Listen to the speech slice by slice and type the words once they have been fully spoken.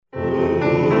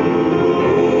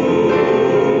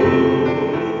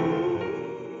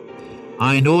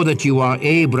I know that you are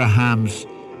Abraham's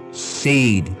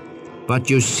seed, but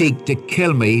you seek to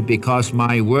kill me because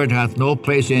my word hath no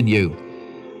place in you.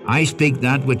 I speak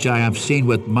that which I have seen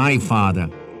with my father.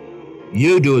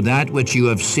 You do that which you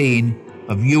have seen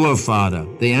of your father.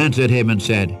 They answered him and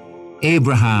said,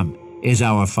 Abraham is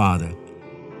our father.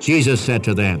 Jesus said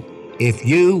to them, if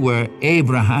you were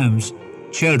Abraham's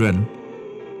children,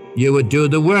 you would do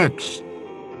the works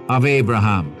of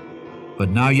Abraham. But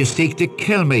now you seek to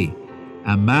kill me,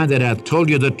 a man that hath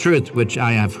told you the truth which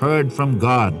I have heard from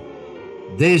God.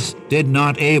 This did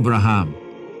not Abraham.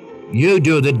 You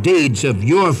do the deeds of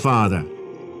your father.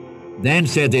 Then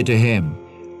said they to him,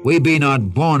 we be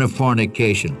not born of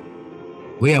fornication.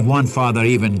 We have one Father,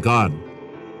 even God.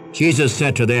 Jesus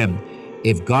said to them,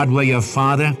 if God were your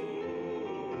Father,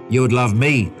 you would love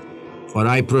me, for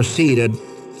I proceeded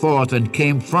forth and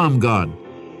came from God.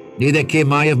 Neither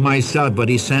came I of myself, but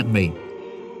he sent me.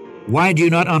 Why do you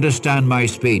not understand my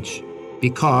speech?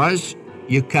 Because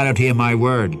you cannot hear my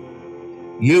word.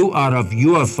 You are of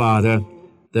your father,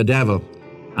 the devil,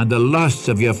 and the lusts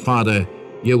of your father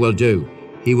you will do.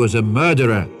 He was a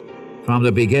murderer from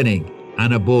the beginning,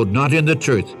 and abode not in the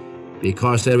truth,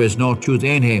 because there is no truth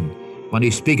in him. When he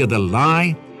speaketh a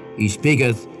lie, he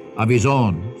speaketh of his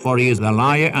own, for he is the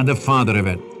liar and the father of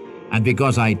it. And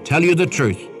because I tell you the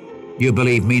truth, you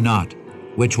believe me not.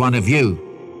 Which one of you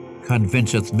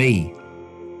convinceth me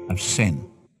of sin?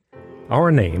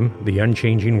 Our name, the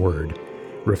Unchanging Word,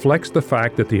 reflects the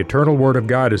fact that the eternal Word of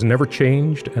God has never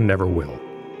changed and never will.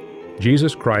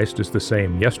 Jesus Christ is the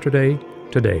same yesterday,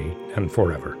 today, and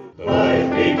forever. Life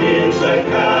begins at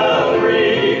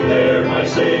Calvary, there my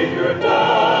Savior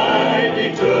died.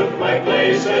 He took my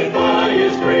place and by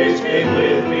His grace came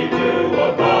with me to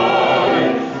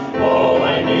abide. All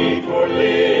I need for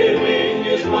living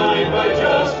is mine by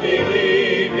just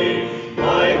believing.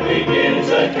 Life begins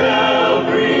at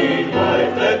Calvary,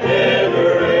 life that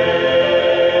never ends.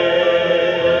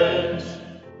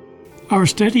 Our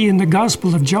study in the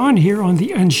Gospel of John here on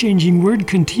the Unchanging Word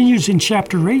continues in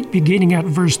chapter 8, beginning at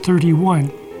verse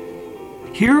 31.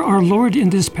 Here our Lord in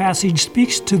this passage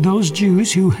speaks to those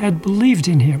Jews who had believed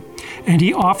in Him, and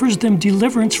He offers them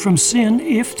deliverance from sin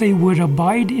if they would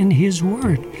abide in His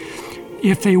Word.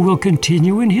 If they will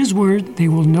continue in His Word, they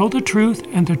will know the truth,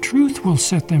 and the truth will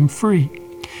set them free.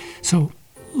 So,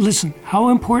 listen, how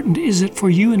important is it for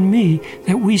you and me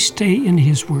that we stay in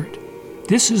His Word?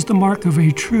 This is the mark of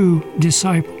a true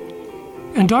disciple.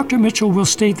 And Dr. Mitchell will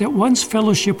state that one's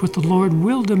fellowship with the Lord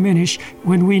will diminish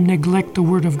when we neglect the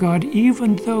Word of God,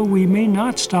 even though we may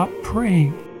not stop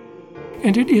praying.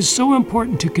 And it is so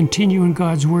important to continue in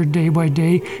God's Word day by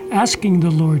day, asking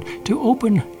the Lord to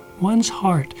open one's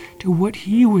heart to what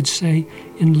He would say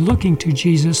in looking to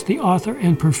Jesus, the author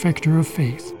and perfecter of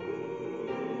faith.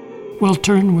 Well,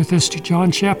 turn with us to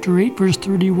John chapter 8, verse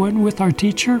 31 with our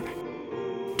teacher,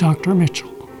 Dr.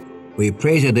 Mitchell. We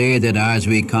pray today that as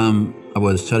we come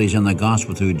with studies in the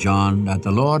Gospel through John, that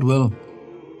the Lord will,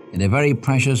 in a very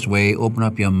precious way, open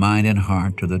up your mind and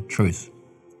heart to the truth.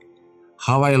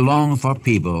 How I long for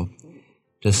people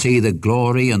to see the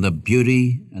glory and the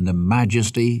beauty and the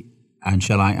majesty, and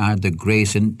shall I add the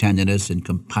grace and tenderness and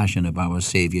compassion of our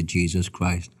Savior Jesus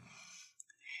Christ.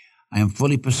 I am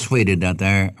fully persuaded that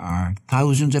there are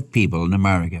thousands of people in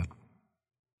America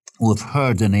who have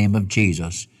heard the name of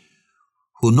Jesus,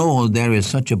 who know there is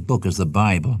such a book as the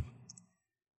Bible,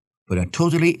 but are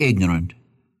totally ignorant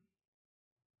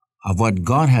of what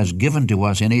God has given to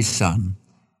us in His Son,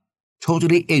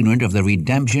 totally ignorant of the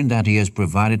redemption that He has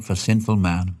provided for sinful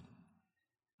man,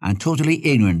 and totally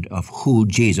ignorant of who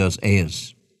Jesus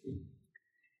is.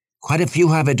 Quite a few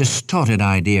have a distorted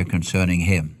idea concerning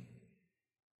Him.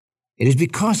 It is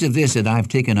because of this that I've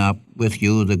taken up with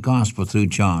you the Gospel through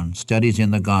John, studies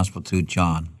in the Gospel through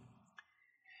John.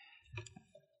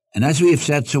 And as we have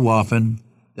said so often,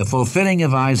 the fulfilling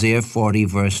of Isaiah 40,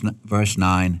 verse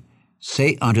 9,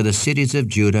 say unto the cities of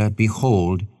Judah,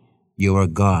 behold, you are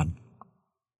God.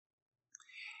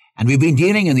 And we've been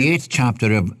dealing in the 8th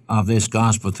chapter of this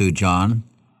Gospel through John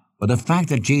with the fact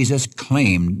that Jesus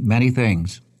claimed many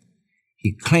things.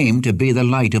 He claimed to be the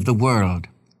light of the world.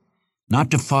 Not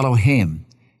to follow Him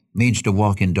means to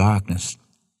walk in darkness.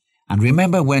 And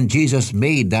remember, when Jesus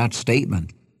made that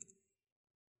statement,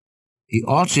 He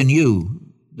also knew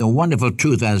the wonderful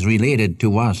truth as related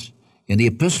to us in the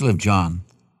Epistle of John,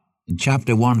 in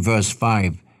chapter 1, verse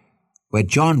 5, where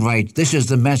John writes, this is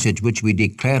the message which we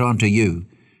declare unto you,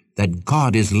 that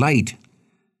God is light,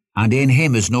 and in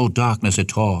Him is no darkness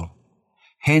at all.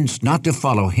 Hence, not to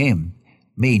follow Him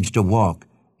means to walk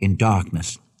in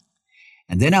darkness.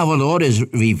 And then our Lord is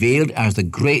revealed as the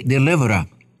great deliverer.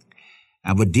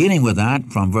 And we're dealing with that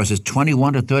from verses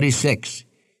 21 to 36.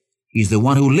 He's the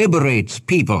one who liberates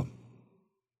people.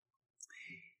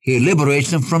 He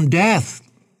liberates them from death.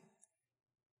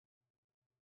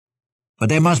 But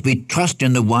they must be trust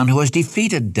in the one who has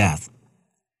defeated death.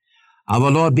 Our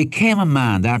Lord became a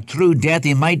man that through death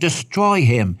he might destroy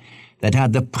him that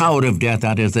had the power of death,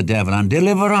 that is the devil, and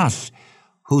deliver us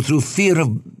who through fear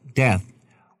of death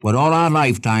were all our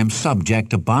lifetime subject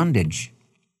to bondage.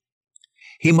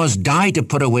 He must die to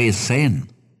put away sin.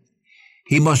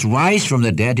 He must rise from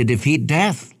the dead to defeat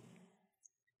death.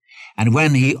 And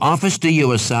when he offers to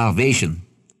you a salvation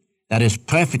that is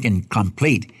perfect and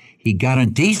complete, he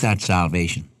guarantees that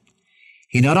salvation.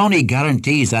 He not only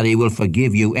guarantees that he will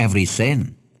forgive you every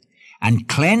sin and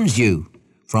cleanse you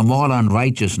from all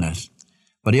unrighteousness,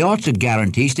 but he also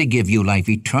guarantees to give you life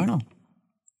eternal.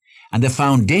 And the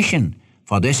foundation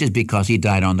for this is because he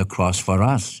died on the cross for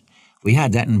us. We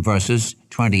had that in verses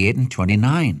 28 and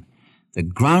 29. The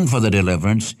ground for the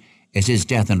deliverance is his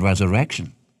death and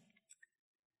resurrection.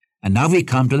 And now we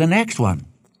come to the next one.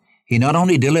 He not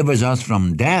only delivers us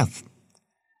from death,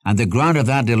 and the ground of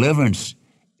that deliverance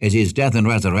is his death and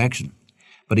resurrection,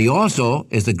 but he also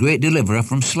is the great deliverer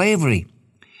from slavery.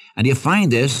 And you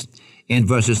find this in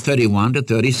verses 31 to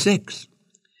 36.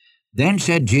 Then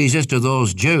said Jesus to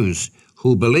those Jews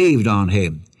who believed on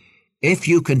him, if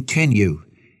you continue,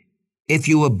 if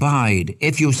you abide,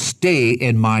 if you stay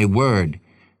in my word,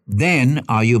 then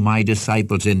are you my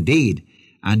disciples indeed,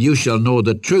 and you shall know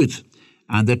the truth,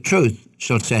 and the truth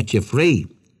shall set you free.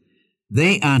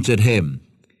 They answered him,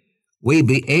 we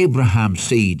be Abraham's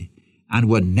seed, and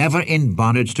were never in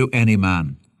bondage to any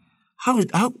man.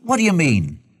 What do you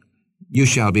mean, you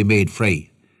shall be made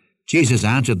free? Jesus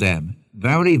answered them,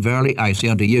 verily, verily, I say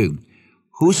unto you,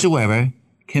 whosoever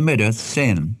committeth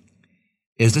sin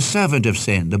is the servant of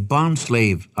sin, the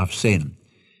bondslave of sin.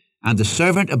 And the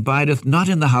servant abideth not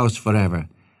in the house forever,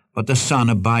 but the Son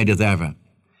abideth ever.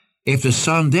 If the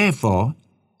Son therefore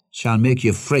shall make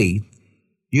you free,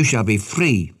 you shall be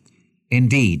free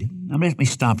indeed. Now let me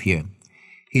stop here.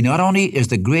 He not only is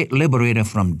the great liberator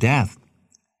from death,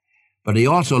 but he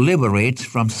also liberates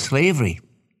from slavery.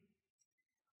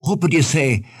 Oh, but you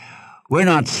say, we're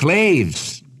not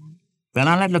slaves. Well,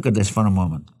 now let's look at this for a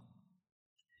moment.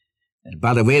 And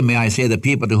by the way, may I say the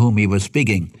people to whom he was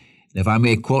speaking, if I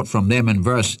may quote from them in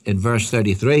verse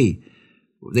 33,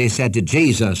 they said to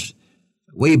Jesus,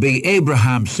 we be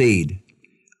Abraham's seed.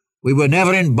 We were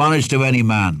never in bondage to any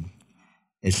man.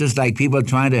 It's just like people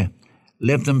trying to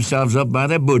lift themselves up by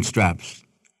their bootstraps.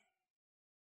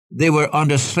 They were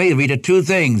under slavery to two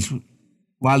things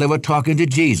while they were talking to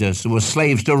Jesus. They were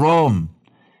slaves to Rome.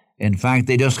 In fact,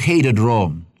 they just hated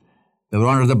Rome. They were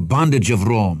under the bondage of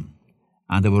Rome.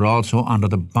 And they were also under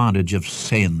the bondage of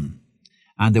sin.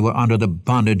 And they were under the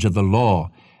bondage of the law.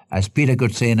 As Peter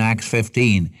could say in Acts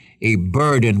 15, a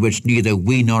burden which neither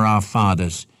we nor our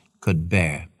fathers could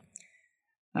bear.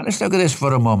 Now let's look at this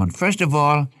for a moment. First of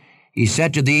all, he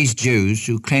said to these Jews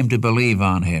who claimed to believe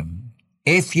on him,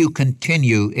 if you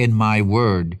continue in my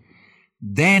word,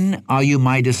 then are you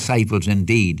my disciples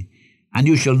indeed, and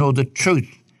you shall know the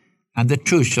truth, and the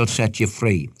truth shall set you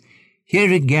free.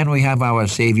 Here again we have our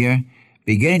Savior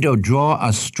beginning to draw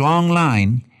a strong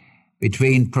line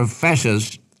between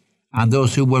professors and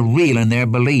those who were real in their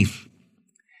belief.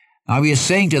 Now he is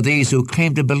saying to these who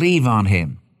claim to believe on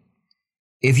him,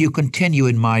 if you continue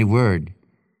in my word,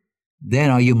 then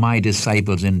are you my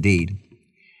disciples indeed.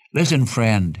 Listen,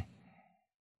 friend,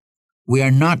 we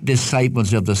are not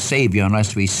disciples of the Savior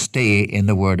unless we stay in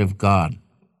the Word of God.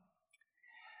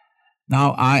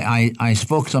 Now, I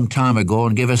spoke some time ago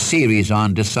and gave a series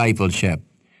on discipleship.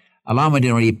 Allow me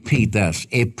to repeat this.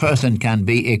 A person can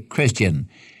be a Christian.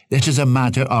 This is a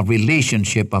matter of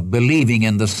relationship, of believing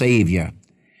in the Savior.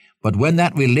 But when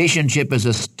that relationship is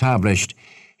established,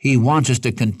 he wants us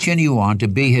to continue on to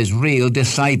be his real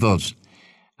disciples.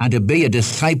 And to be a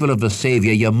disciple of the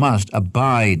Savior, you must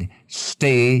abide,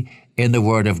 stay in the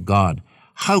Word of God.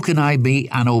 How can I be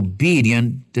an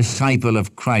obedient disciple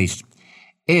of Christ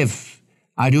if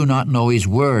I do not know his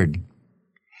Word?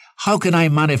 How can I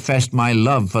manifest my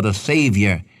love for the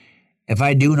Savior if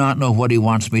I do not know what he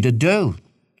wants me to do?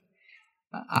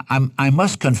 I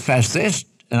must confess this,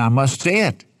 and I must say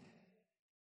it.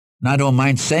 And I don't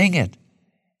mind saying it.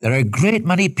 There are a great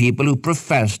many people who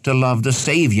profess to love the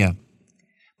Savior,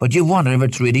 but you wonder if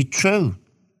it's really true.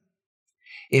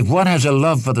 If one has a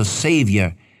love for the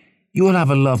Savior, you will have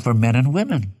a love for men and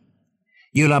women.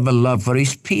 You'll have a love for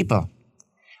his people.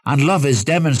 And love is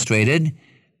demonstrated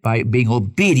by being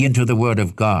obedient to the Word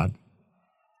of God.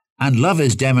 And love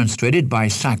is demonstrated by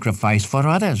sacrifice for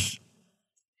others.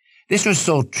 This was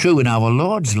so true in our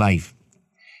Lord's life.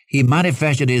 He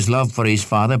manifested his love for his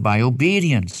Father by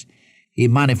obedience. He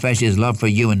manifested his love for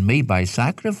you and me by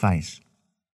sacrifice.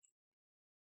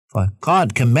 For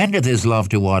God commended his love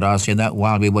toward us in that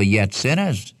while we were yet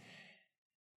sinners,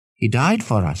 he died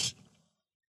for us.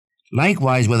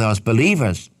 Likewise with us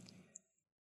believers,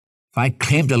 if I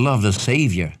claim to love the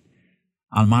Savior,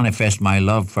 I'll manifest my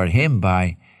love for him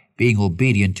by being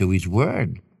obedient to his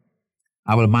word.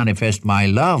 I will manifest my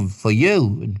love for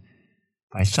you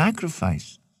by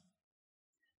sacrifice.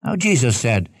 Now Jesus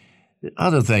said, the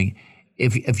other thing,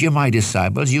 if you're my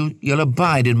disciples, you'll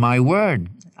abide in my word.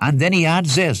 And then he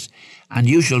adds this, and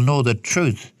you shall know the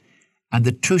truth, and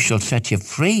the truth shall set you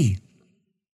free.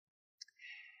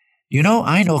 You know,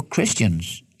 I know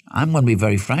Christians, I'm going to be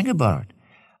very frank about it,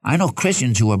 I know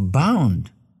Christians who are bound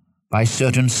by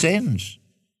certain sins.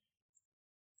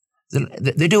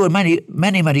 They do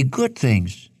many good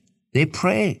things. They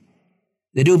pray.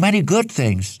 They do many good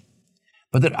things,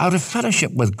 but they're out of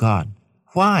fellowship with God.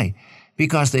 Why?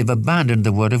 Because they've abandoned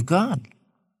the Word of God.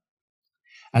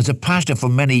 As a pastor for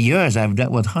many years, I've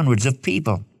dealt with hundreds of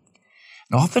people.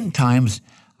 And oftentimes,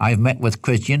 I've met with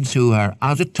Christians who are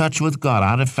out of touch with God,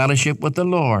 out of fellowship with the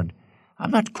Lord.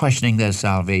 I'm not questioning their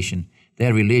salvation,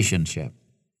 their relationship.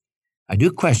 I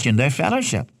do question their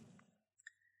fellowship.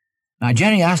 Now,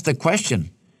 Jenny asked the question,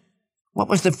 what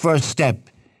was the first step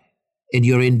in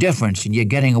your indifference, in your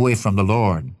getting away from the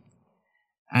Lord?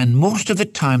 And most of the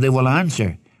time they will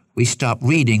answer, we stopped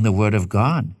reading the Word of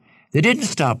God. They didn't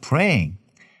stop praying,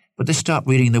 but they stopped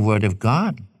reading the Word of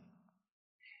God.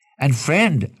 And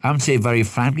friend, I'm saying very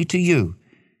frankly to you,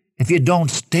 if you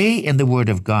don't stay in the Word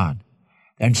of God,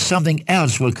 then something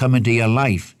else will come into your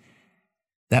life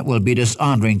that will be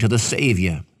dishonoring to the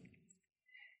Savior.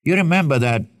 You remember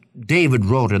that David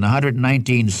wrote in the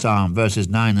 119th Psalm, verses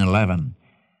 9 and 11,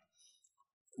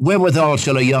 wherewithal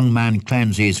shall a young man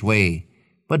cleanse his way,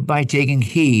 but by taking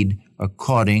heed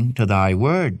according to thy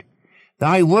word.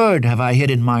 Thy word have I hid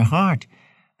in my heart,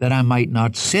 that I might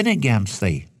not sin against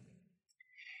thee.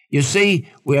 You see,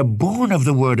 we are born of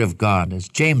the word of God. As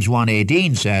James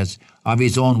 1:18 says, of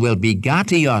his own will begat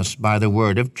he us by the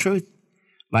word of truth.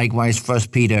 Likewise,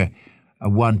 1 Peter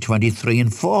 1:23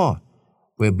 and 4.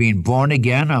 We're being born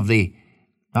again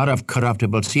not of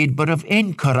corruptible seed, but of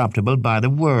incorruptible by the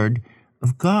word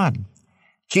of God.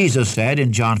 Jesus said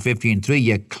in John 15:3,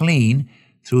 you're clean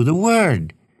through the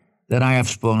word that I have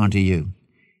spoken unto you.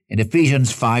 In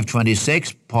Ephesians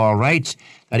 5:26, Paul writes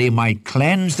that he might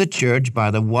cleanse the church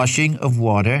by the washing of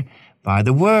water by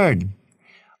the word.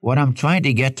 What I'm trying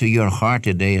to get to your heart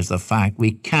today is the fact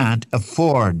we can't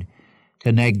afford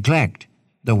to neglect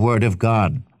the word of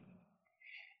God.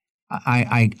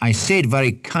 I say it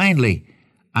very kindly.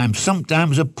 I'm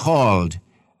sometimes appalled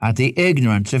at the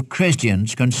ignorance of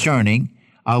Christians concerning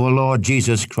our Lord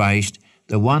Jesus Christ,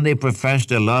 the one they profess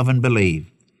to love and believe.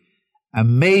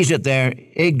 Amazed at their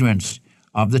ignorance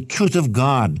of the truth of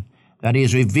God that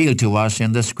is revealed to us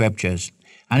in the Scriptures.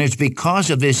 And it's because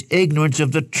of this ignorance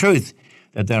of the truth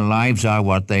that their lives are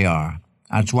what they are.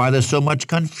 That's why there's so much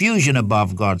confusion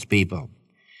above God's people.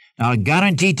 Now, I'll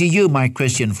guarantee to you, my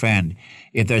Christian friend,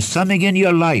 if there's something in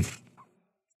your life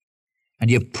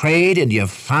and you prayed and you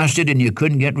fasted and you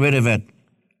couldn't get rid of it,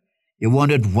 you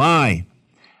wondered why,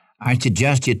 I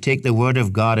suggest you take the Word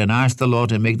of God and ask the Lord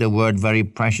to make the Word very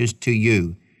precious to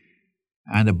you.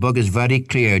 And the book is very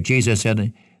clear. Jesus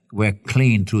said, we're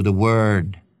clean through the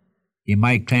Word. He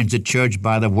might cleanse the church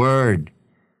by the Word.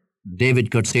 David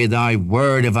could say, thy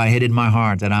Word have I hid in my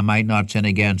heart, that I might not sin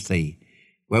against thee.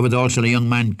 Wherewithal shall a young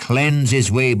man cleanse his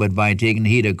way, but by taking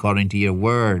heed according to your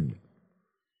Word.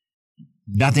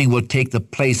 Nothing will take the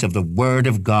place of the Word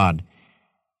of God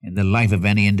in the life of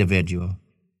any individual.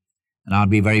 And I'll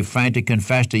be very frank to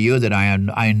confess to you that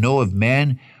I know of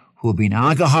men who have been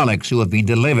alcoholics, who have been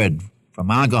delivered from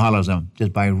alcoholism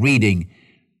just by reading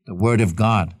the Word of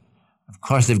God. Of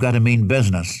course, they've got to mean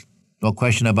business. No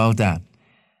question about that.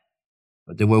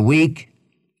 But they were weak.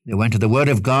 They went to the Word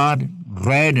of God,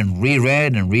 read and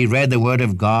reread the Word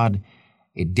of God.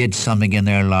 It did something in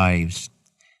their lives.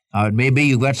 Now, it may be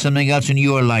you've got something else in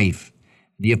your life.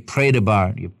 You've prayed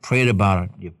about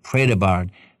it,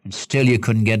 and still you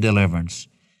couldn't get deliverance.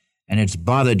 And it's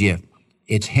bothered you.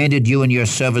 It's hindered you in your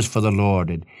service for the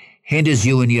Lord. It hinders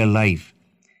you in your life.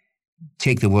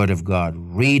 Take the Word of God.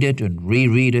 Read it and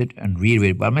reread it and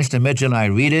reread it. Well, Mr. Mitchell, I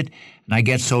read it and I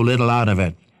get so little out of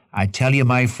it. I tell you,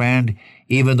 my friend,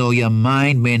 even though your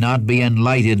mind may not be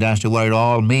enlightened as to what it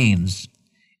all means,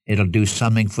 it'll do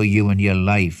something for you in your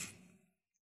life.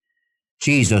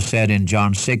 Jesus said in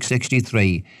John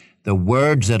 6:63, the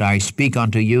words that I speak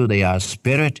unto you, they are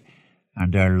spirit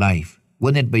and their life.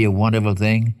 Wouldn't it be a wonderful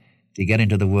thing to get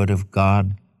into the Word of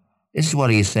God? This is what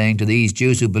he's saying to these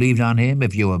Jews who believed on him.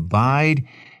 If you abide,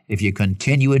 if you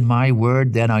continue in my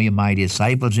word, then are you my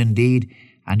disciples indeed,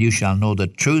 and you shall know the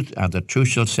truth, and the truth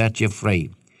shall set you free.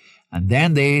 And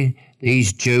then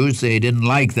these Jews, they didn't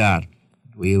like that.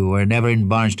 We were never in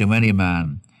bondage to any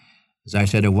man. As I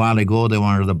said a while ago, they were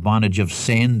under the bondage of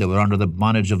sin, they were under the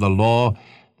bondage of the law,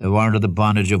 they were under the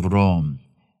bondage of Rome.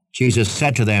 Jesus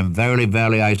said to them, Verily,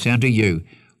 verily, I say unto you,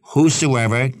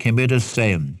 whosoever committeth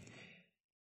sin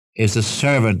is the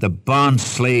servant, the bond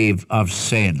slave of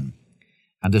sin.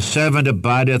 And the servant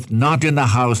abideth not in the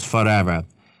house forever,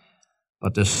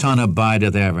 but the Son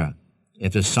abideth ever.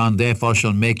 If the Son therefore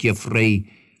shall make you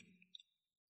free,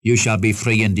 you shall be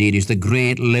free indeed. He's the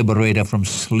great liberator from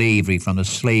slavery, from the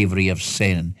slavery of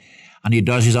sin. And he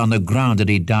does it on the ground that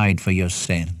he died for your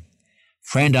sin.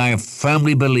 Friend, I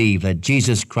firmly believe that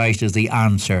Jesus Christ is the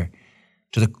answer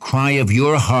to the cry of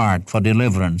your heart for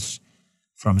deliverance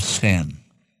from sin.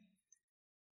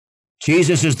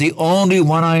 Jesus is the only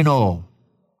one I know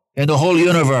in the whole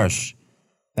universe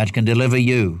that can deliver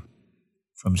you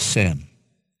from sin.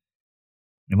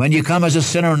 And when you come as a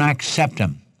sinner and accept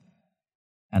him,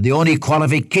 and the only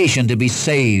qualification to be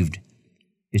saved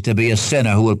is to be a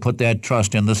sinner who will put their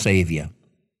trust in the Savior.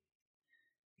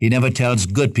 He never tells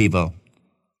good people,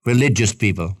 religious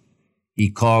people. He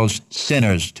calls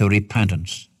sinners to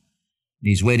repentance. And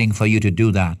he's waiting for you to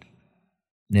do that.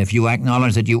 And if you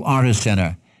acknowledge that you are a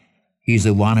sinner, he's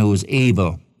the one who is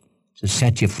able to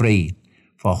set you free.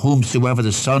 For whomsoever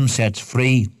the Son sets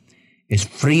free is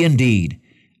free indeed.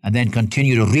 And then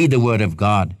continue to read the Word of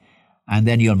God, and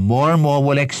then you'll more and more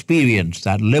will experience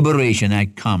that liberation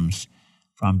that comes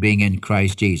from being in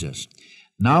Christ Jesus.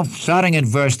 Now, starting at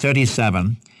verse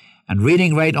 37 and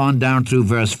reading right on down through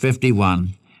verse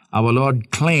 51, our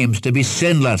Lord claims to be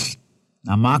sinless.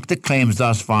 Now, mark the claims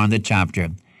thus far in the chapter.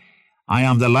 I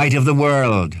am the light of the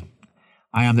world.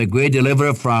 I am the great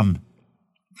deliverer from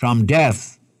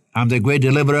death. I'm the great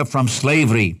deliverer from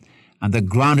slavery. And the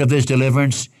ground of this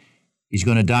deliverance, he's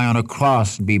going to die on a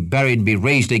cross and be buried and be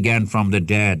raised again from the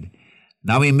dead.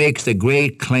 Now he makes the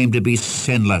great claim to be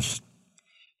sinless.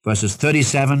 Verses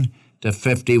 37 to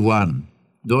 51.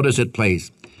 Notice it,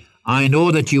 please. I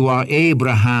know that you are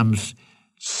Abraham's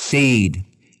seed,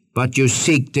 but you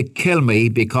seek to kill me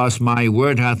because my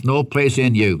word hath no place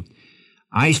in you.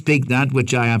 I speak that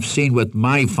which I have seen with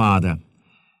my father.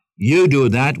 You do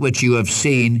that which you have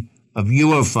seen of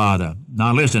your father.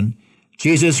 Now listen,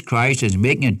 Jesus Christ is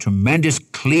making a tremendous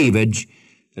cleavage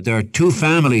that there are two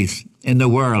families in the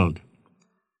world.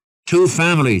 Two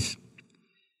families.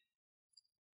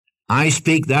 I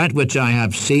speak that which I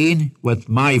have seen with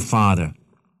my father.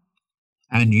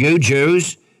 And you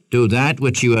Jews do that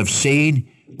which you have seen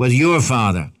with your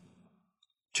father.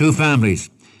 Two families.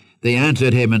 They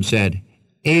answered him and said,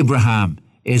 Abraham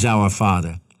is our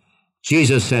father.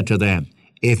 Jesus said to them,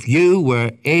 if you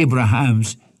were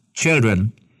Abraham's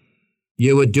children,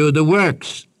 you would do the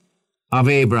works of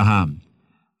Abraham.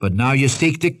 But now you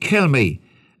seek to kill me,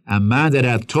 a man that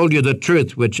hath told you the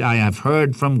truth which I have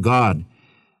heard from God.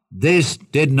 This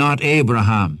did not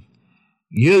Abraham.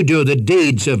 You do the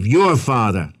deeds of your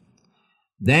father.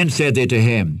 Then said they to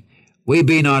him, we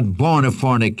be not born of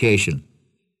fornication.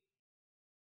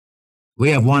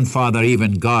 We have one Father,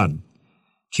 even God.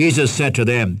 Jesus said to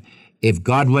them, if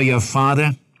God were your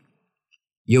Father,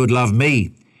 you would love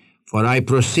me, for I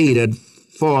proceeded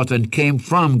forth and came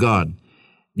from God.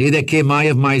 Neither came I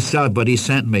of myself, but he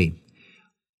sent me.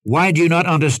 Why do you not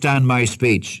understand my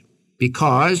speech?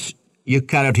 Because you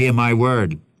cannot hear my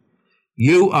word.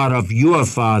 You are of your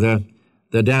father,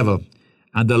 the devil,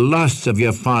 and the lusts of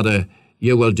your father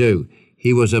you will do.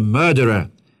 He was a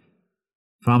murderer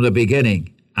from the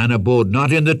beginning, and abode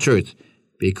not in the truth,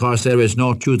 because there is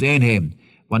no truth in him.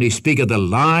 When he speaketh a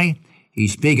lie, he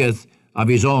speaketh of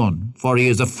his own, for he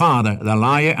is the father, the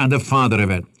liar, and the father of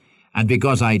it. And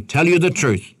because I tell you the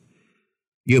truth,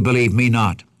 you believe me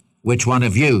not. Which one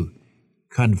of you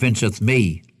convinceth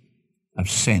me of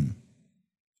sin?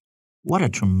 What a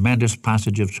tremendous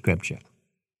passage of Scripture.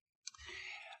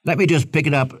 Let me just pick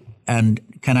it up and,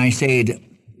 can I say it,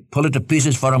 pull it to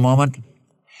pieces for a moment?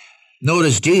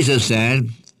 Notice Jesus said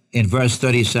in verse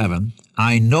 37,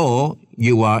 I know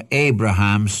you are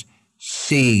Abraham's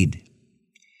seed.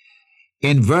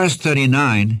 In verse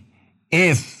 39,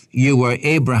 if you were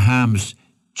Abraham's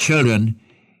children,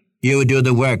 you would do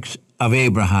the works of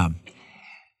Abraham.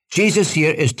 Jesus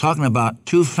here is talking about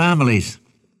two families.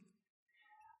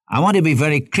 I want to be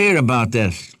very clear about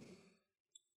this.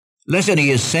 Listen, he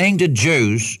is saying to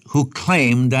Jews who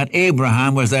claim that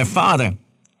Abraham was their father.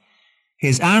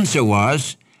 His answer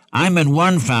was, I'm in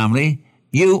one family,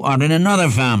 you are in another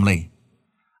family.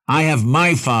 I have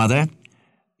my father,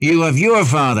 you have your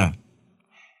father.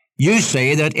 You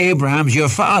say that Abraham's your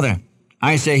father.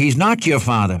 I say he's not your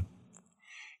father.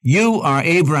 You are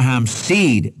Abraham's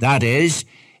seed, that is,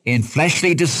 in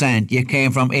fleshly descent you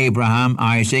came from Abraham,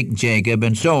 Isaac, Jacob,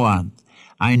 and so on.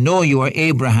 I know you are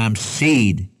Abraham's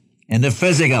seed in the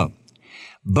physical.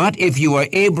 But if you are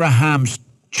Abraham's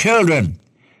children,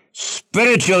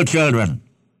 spiritual children,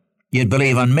 you'd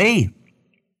believe on me.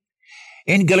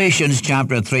 In Galatians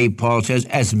chapter 3, Paul says,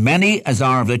 as many as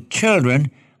are of the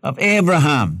children of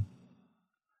Abraham.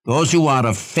 Those who are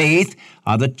of faith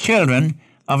are the children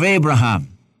of Abraham.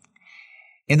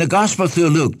 In the Gospel through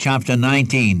Luke chapter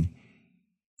 19,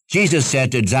 Jesus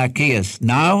said to Zacchaeus,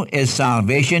 now is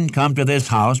salvation come to this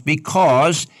house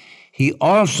because he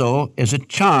also is a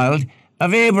child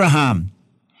of Abraham.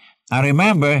 Now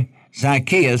remember,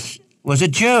 Zacchaeus was a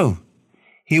Jew.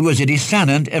 He was a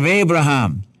descendant of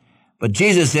Abraham. But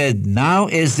Jesus said, now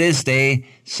is this day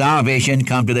salvation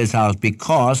come to this house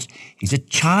because he's a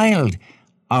child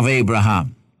of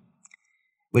Abraham.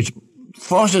 Which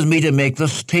forces me to make the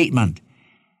statement.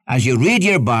 As you read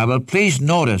your Bible, please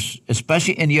notice,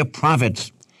 especially in your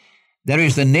prophets, there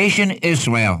is the nation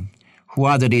Israel, who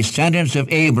are the descendants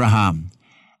of Abraham.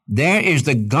 There is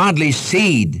the godly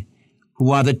seed,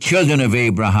 who are the children of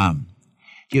Abraham.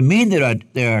 Do you mean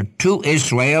there are two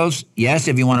Israels? Yes,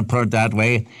 if you want to put it that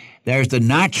way. There's the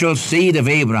natural seed of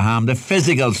Abraham, the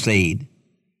physical seed,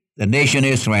 the nation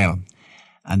Israel.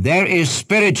 And there is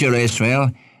spiritual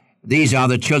Israel. These are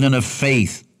the children of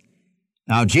faith.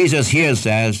 Now, Jesus here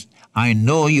says, I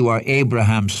know you are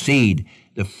Abraham's seed,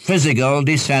 the physical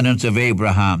descendants of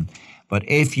Abraham. But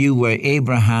if you were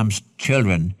Abraham's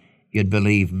children, you'd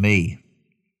believe me.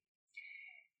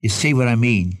 You see what I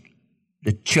mean?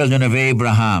 The children of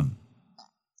Abraham.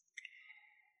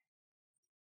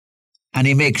 And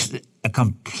he makes a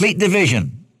complete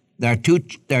division. There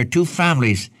are two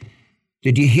families.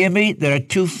 Did you hear me? There are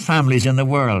two families in the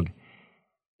world.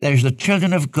 There's the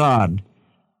children of God.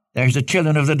 There's the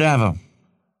children of the devil.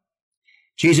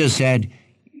 Jesus said,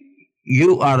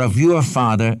 you are of your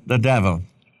father, the devil.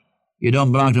 You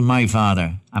don't belong to my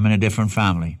father. I'm in a different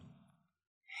family.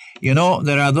 You know,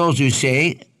 there are those who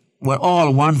say, we're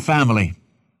all one family,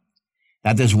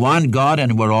 that there's one God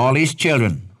and we're all his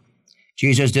children.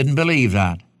 Jesus didn't believe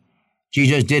that.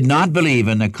 Jesus did not believe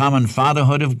in the common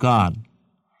fatherhood of God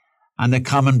and the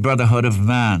common brotherhood of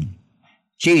man.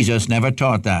 Jesus never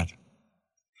taught that.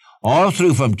 All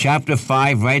through from chapter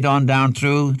 5 right on down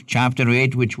through chapter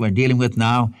 8, which we're dealing with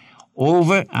now,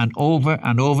 over and over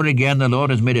and over again, the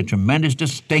Lord has made a tremendous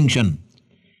distinction.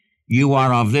 You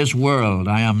are of this world.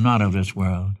 I am not of this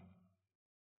world.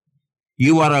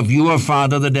 You are of your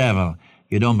father, the devil.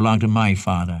 You don't belong to my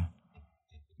father.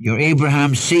 You're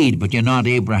Abraham's seed, but you're not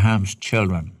Abraham's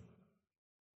children.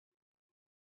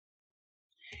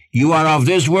 You are of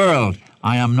this world.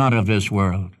 I am not of this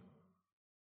world.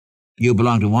 You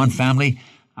belong to one family.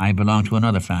 I belong to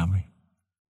another family.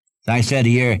 As I said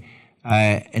here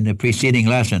in the preceding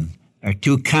lesson, there are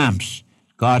two camps,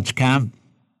 God's camp,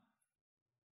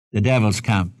 the devil's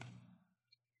camp.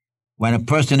 When a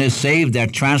person is saved, they're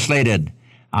translated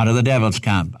out of the devil's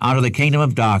camp, out of the kingdom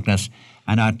of darkness,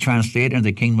 and are translated into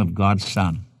the kingdom of God's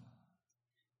Son.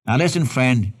 Now listen,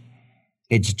 friend,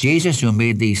 it's Jesus who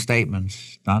made these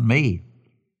statements, not me.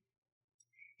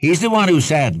 He's the one who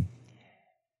said,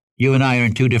 you and I are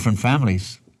in two different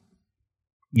families.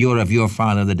 You are of your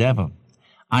father, the devil.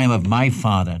 I am of my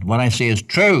father. What I say is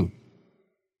true.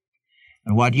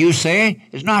 And what you say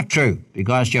is not true,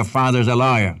 because your father's a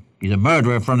liar. He's a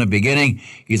murderer from the beginning.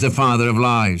 He's the father of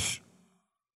lies.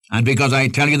 And because I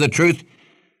tell you the truth,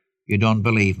 you don't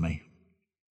believe me.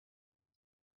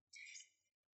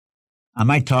 Am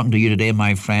I talking to you today,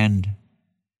 my friend?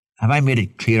 Have I made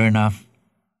it clear enough?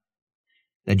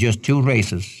 There are just two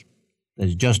races.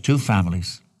 There's just two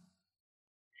families.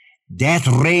 Death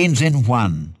reigns in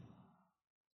one,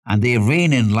 and they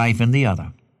reign in life in the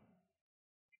other.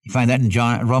 You find that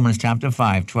in Romans chapter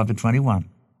 5, 12 to 21.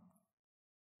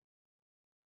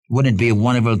 Wouldn't it be a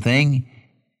wonderful thing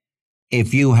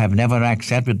if you have never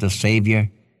accepted the Savior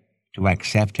to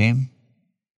accept him?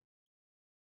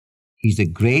 He's the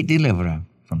great deliverer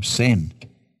from sin.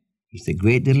 He's the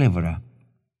great deliverer.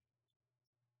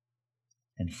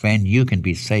 And friend, you can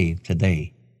be saved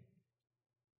today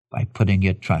by putting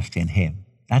your trust in him.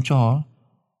 That's all.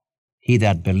 He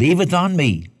that believeth on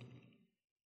me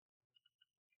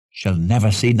shall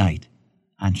never see night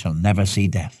and shall never see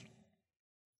death.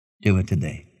 Do it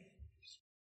today.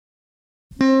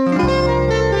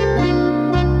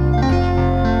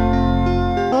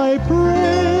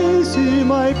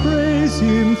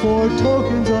 Him for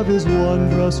tokens of His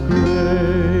wondrous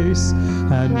grace.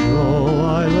 And though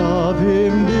I love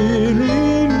Him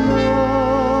dearly now,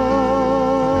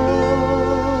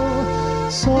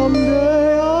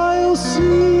 someday I'll see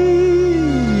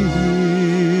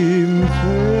Him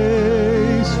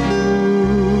face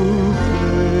to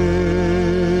face.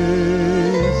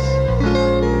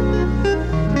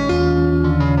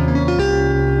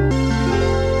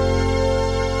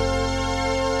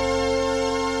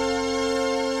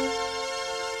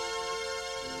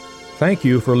 Thank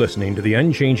you for listening to the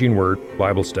Unchanging Word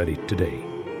Bible Study today.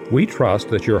 We trust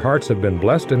that your hearts have been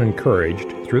blessed and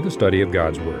encouraged through the study of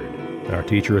God's Word. Our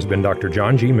teacher has been Dr.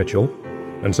 John G. Mitchell.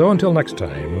 And so until next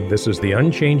time, this is the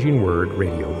Unchanging Word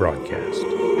radio broadcast.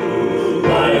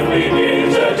 Life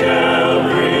begins at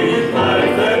Calvary.